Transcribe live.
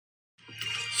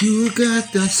You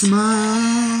got that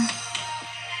smile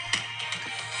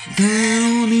that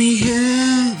only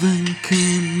heaven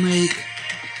can make.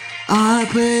 I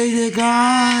pray to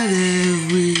God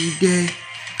every day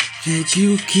that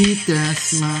you keep that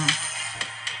smile.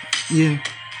 Yeah,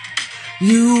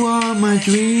 you are my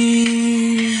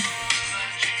dream.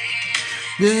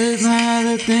 There's not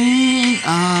a thing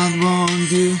I won't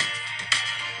do.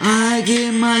 I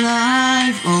give my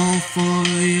life all for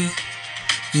you,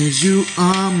 'cause you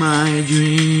are my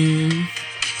dream.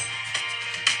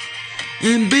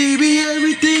 And baby,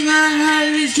 everything I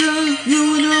have is yours.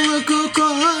 You never go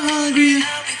hungry.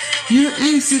 You're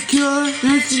insecure,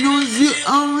 and she knows you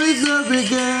always love me,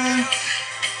 girl.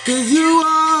 'Cause you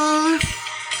are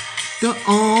the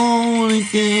only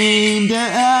thing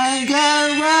that I got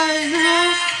right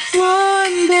now.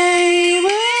 One day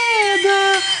when the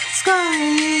sky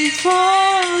is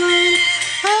falling,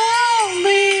 I'll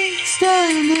be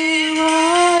standing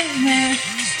right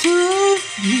next to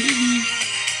you.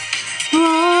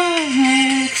 Right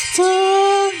next to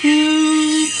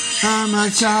you. I'm a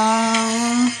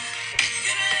child.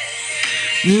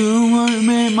 You would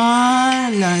make my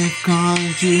life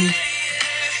come true.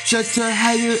 Just to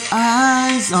have your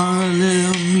eyes on a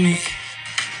little me.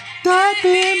 That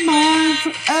be mine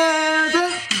forever.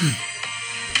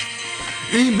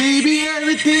 And baby,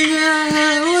 everything I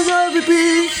had was on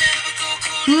repeat.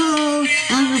 Oh,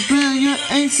 I'm prepared, you're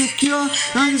insecure.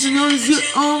 I just notice you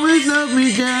always love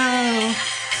me, girl.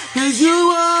 'Cause you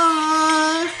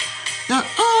are the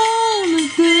only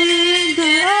thing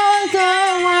that I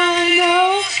got right now.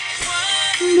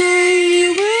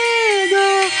 Baby, when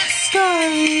the sky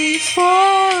is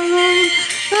falling,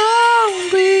 I'll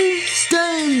be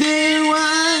standing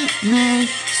right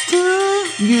next to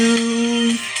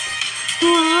you.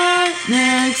 Right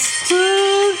next to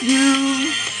you.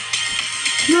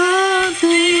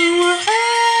 Nothing will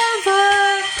ever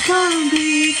come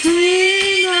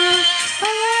between us.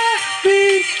 I'll be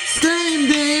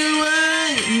standing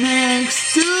right next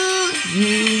to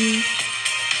you.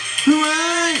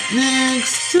 Right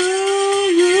next to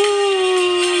you.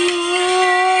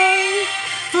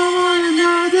 I want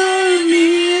another me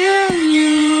and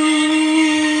you.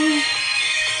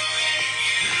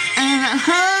 And I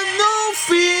have no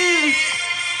fear.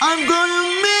 I'm gonna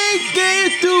make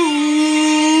it through.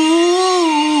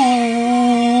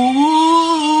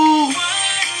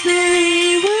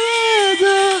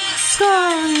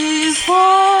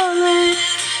 Falling,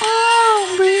 I'll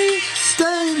be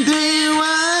standing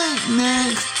right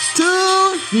next to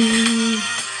you.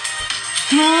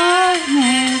 Right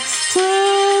next to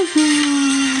you.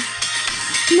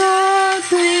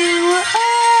 Nothing will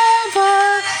ever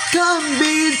come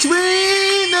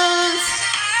between us.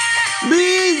 Be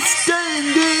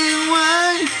standing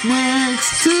right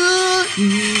next to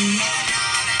you.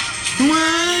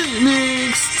 Right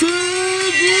next to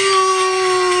you.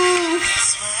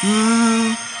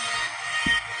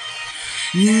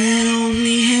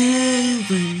 Only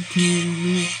heaven can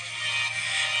make.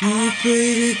 I pray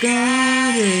to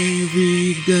God every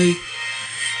day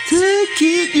to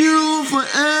keep you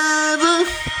forever.